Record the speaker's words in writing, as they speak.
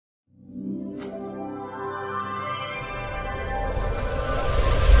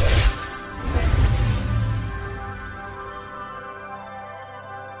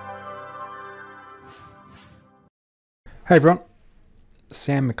Hey everyone,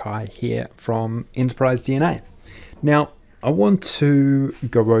 Sam Mackay here from Enterprise DNA. Now, I want to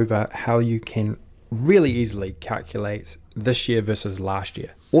go over how you can really easily calculate this year versus last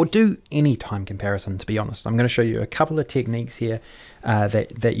year, or do any time comparison, to be honest. I'm going to show you a couple of techniques here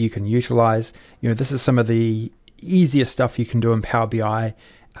that you can utilize. This is some of the easiest stuff you can do in Power BI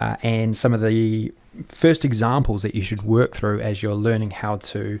and some of the first examples that you should work through as you're learning how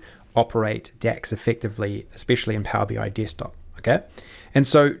to operate DAX effectively, especially in Power BI desktop. Okay, and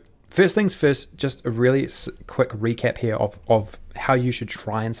so first things first, just a really quick recap here of how you should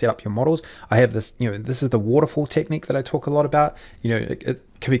try and set up your models. I have this, this is the waterfall technique that I talk a lot about. It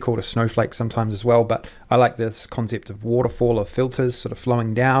can be called a snowflake sometimes as well, but I like this concept of waterfall, of filters sort of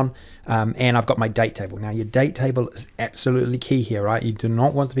flowing down. And I've got my date table. Now your date table is absolutely key here, right? You do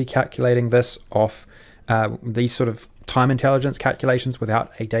not want to be calculating this off these sort of time intelligence calculations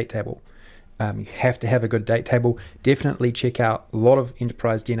without a date table. You have to have a good date table. Definitely check out a lot of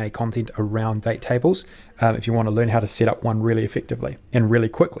Enterprise DNA content around date tables if you want to learn how to set up one really effectively and really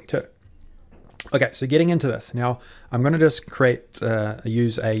quickly too. Okay, so getting into this. Now, I'm going to just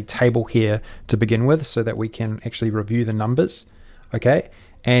use a table here to begin with so that we can actually review the numbers. Okay,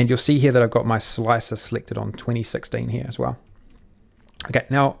 and you'll see here that I've got my slicer selected on 2016 here as well. Okay,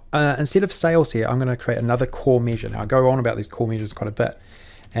 now instead of sales here, I'm going to create another core measure. Now I go on about these core measures quite a bit.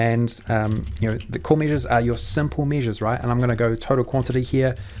 And the core measures are your simple measures, right? And I'm going to go total quantity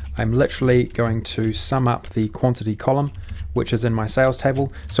here. I'm literally going to sum up the quantity column, which is in my sales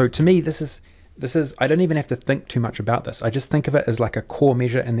table. So to me, this is I don't even have to think too much about this. I just think of it as like a core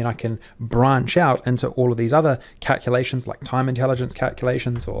measure, and then I can branch out into all of these other calculations like time intelligence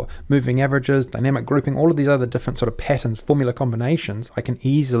calculations or moving averages, dynamic grouping, all of these other different sort of patterns, formula combinations. I can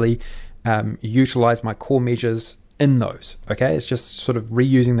easily utilize my core measures in those. Okay, it's just sort of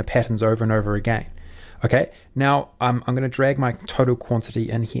reusing the patterns over and over again. Okay, now I'm going to drag my total quantity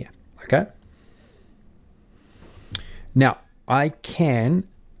in here. Okay, now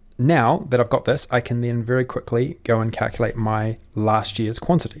now that I've got this, I can then very quickly go and calculate my last year's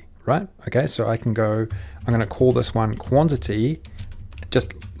quantity, right? Okay, so I can go, I'm going to call this one quantity,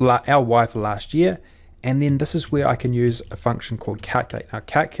 just LY for last year, and then this is where I can use a function called calculate. Now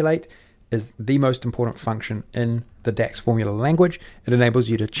calculate is the most important function in the DAX formula language. It enables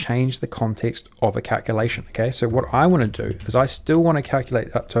you to change the context of a calculation. Okay, so what I want to do is I still want to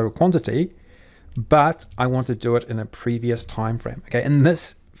calculate that total quantity, but I want to do it in a previous time frame. Okay, in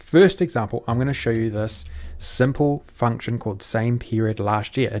this first example, I'm going to show you this simple function called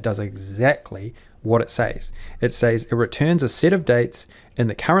SAMEPERIODLASTYEAR. It does exactly what it says. It says it returns a set of dates in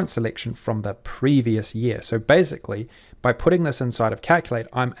the current selection from the previous year. So basically, by putting this inside of calculate,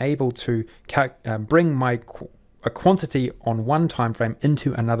 I'm able to bring a quantity on one time frame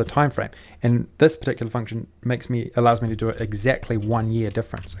into another time frame, and this particular function allows me to do it exactly 1 year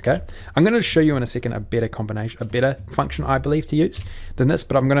difference. Okay, I'm going to show you in a second a better function I believe to use than this,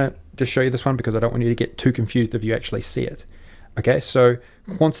 but I'm going to just show you this one because I don't want you to get too confused if you actually see it. Okay, so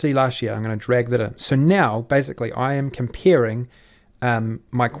quantity last year, I'm going to drag that in. So now basically I am comparing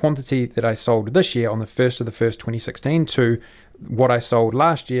my quantity that I sold this year on the 1st of the 1st 2016 to what I sold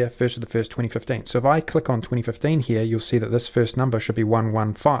last year 1st of the 1st 2015. So if I click on 2015 here, you'll see that this first number should be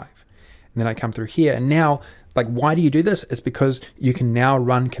 115, and then I come through here, and now, like, why do you do this? It's because you can now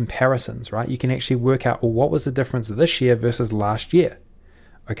run comparisons, right? You can actually work out, well, what was the difference this year versus last year?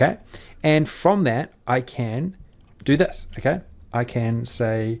 Okay, and from that I can do this. Okay, I can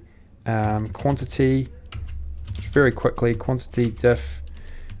say quantity, very quickly, quantity diff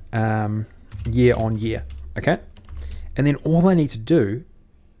year on year. Okay, and then all I need to do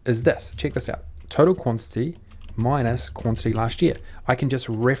is this. Check this out: total quantity minus quantity last year. I can just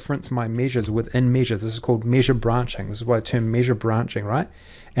reference my measures within measures. This is called measure branching. This is why I term measure branching, right?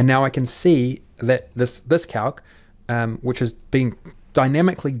 And now I can see that this calc, which is being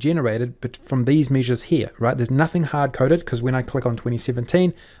dynamically generated but from these measures here, right? There's nothing hard coded, because when I click on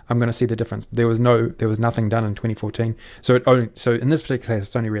 2017, I'm going to see the difference. There was nothing done in 2014. So in this particular case,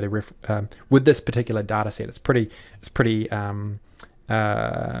 it's only really with this particular data set. It's pretty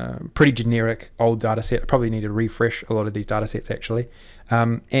generic old data set. I probably need to refresh a lot of these data sets actually.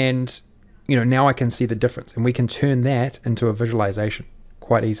 And now I can see the difference, and we can turn that into a visualization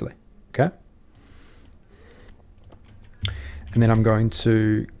quite easily. Okay. And then I'm going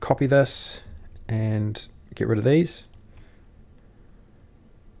to copy this and get rid of these.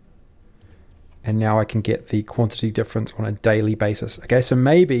 And now I can get the quantity difference on a daily basis. Okay, so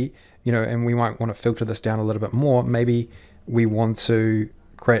maybe, and we might want to filter this down a little bit more. Maybe we want to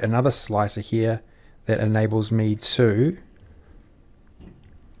create another slicer here that enables me to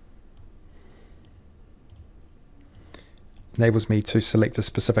enables me to select a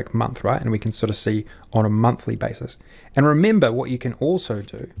specific month, right? And we can sort of see on a monthly basis. And remember, what you can also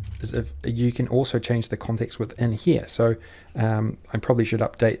do is if you can also change the context within here. So I probably should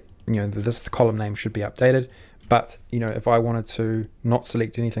update, this column name should be updated. But if I wanted to not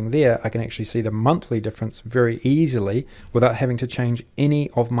select anything there, I can actually see the monthly difference very easily without having to change any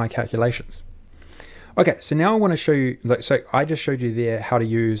of my calculations. Okay, so now I want to show you, so I just showed you there how to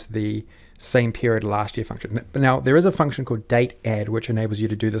use the same period last year function. Now there is a function called DATEADD which enables you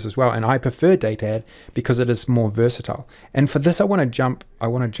to do this as well, and I prefer DATEADD because it is more versatile. And for this I want to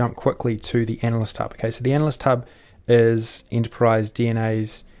jump quickly to the AnalystHub. Okay, so the AnalystHub is Enterprise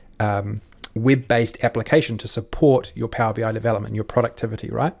DNA's web-based application to support your Power BI development, your productivity,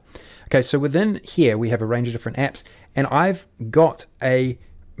 right? Okay, so within here we have a range of different apps, and I've got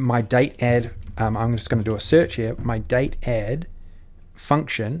my DATEADD. I'm just going to do a search here. My DATEADD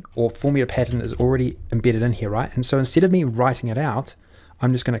function or formula pattern is already embedded in here, right? And so instead of me writing it out,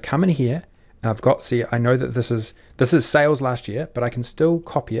 I'm just going to come in here, and I've got, see, I know that this is sales last year, but I can still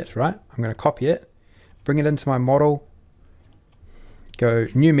copy it, right? I'm going to copy it, bring it into my model, go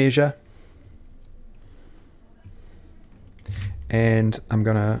new measure, and I'm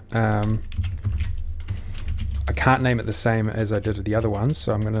gonna I can't name it the same as I did the other ones,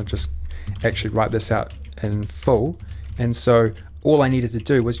 so I'm gonna just actually write this out in full. And so all I needed to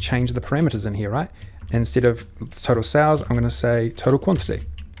do was change the parameters in here, right? Instead of total sales, I'm gonna say total quantity.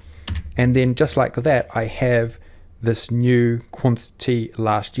 And then just like that, I have this new quantity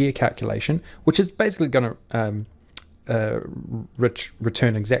last year calculation, which is basically gonna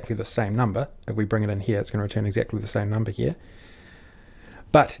return exactly the same number. If we bring it in here, it's gonna return exactly the same number here.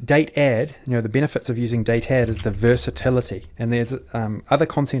 But DATEADD, the benefits of using DATEADD is the versatility, and there's other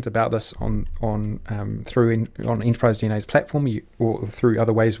content about this on Enterprise DNA's platform, or through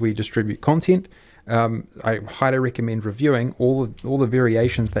other ways we distribute content. I highly recommend reviewing all the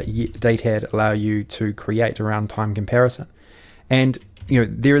variations that DATEADD allow you to create around time comparison. And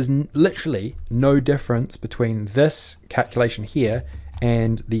there is literally no difference between this calculation here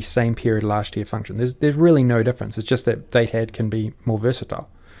and the same period last year function. There's really no difference. It's just that DATEADD can be more versatile.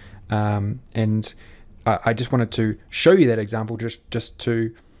 And I just wanted to show you that example just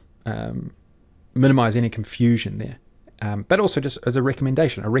to minimize any confusion there. But also just as a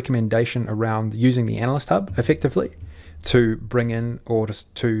recommendation around using the AnalystHub effectively to bring in, or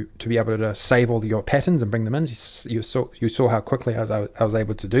to be able to save all your patterns and bring them in. You saw how quickly I was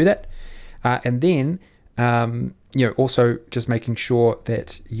able to do that. And then also just making sure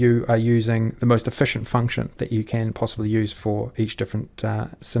that you are using the most efficient function that you can possibly use for each different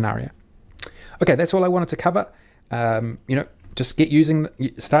scenario. Okay, that's all I wanted to cover. Just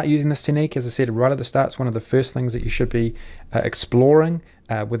start using this technique. As I said right at the start, it's one of the first things that you should be exploring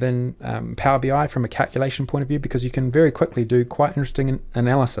within Power BI from a calculation point of view, because you can very quickly do quite interesting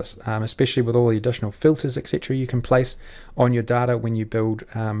analysis, especially with all the additional filters, etc. you can place on your data when you build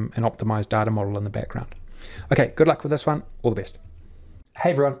an optimized data model in the background. Okay, good luck with this one. All the best.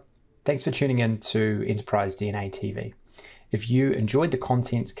 Hey everyone, thanks for tuning in to Enterprise DNA TV. If you enjoyed the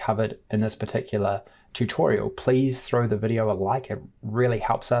content covered in this particular tutorial, please throw the video a like. It really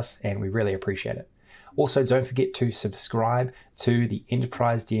helps us and we really appreciate it. Also, don't forget to subscribe to the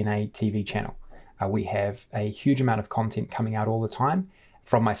Enterprise DNA TV channel. We have a huge amount of content coming out all the time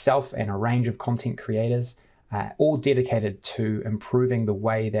from myself and a range of content creators, all dedicated to improving the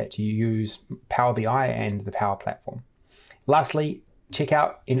way that you use Power BI and the Power Platform. Lastly, check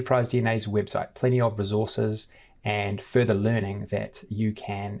out Enterprise DNA's website. Plenty of resources and further learning that you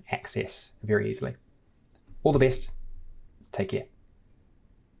can access very easily. All the best. Take care.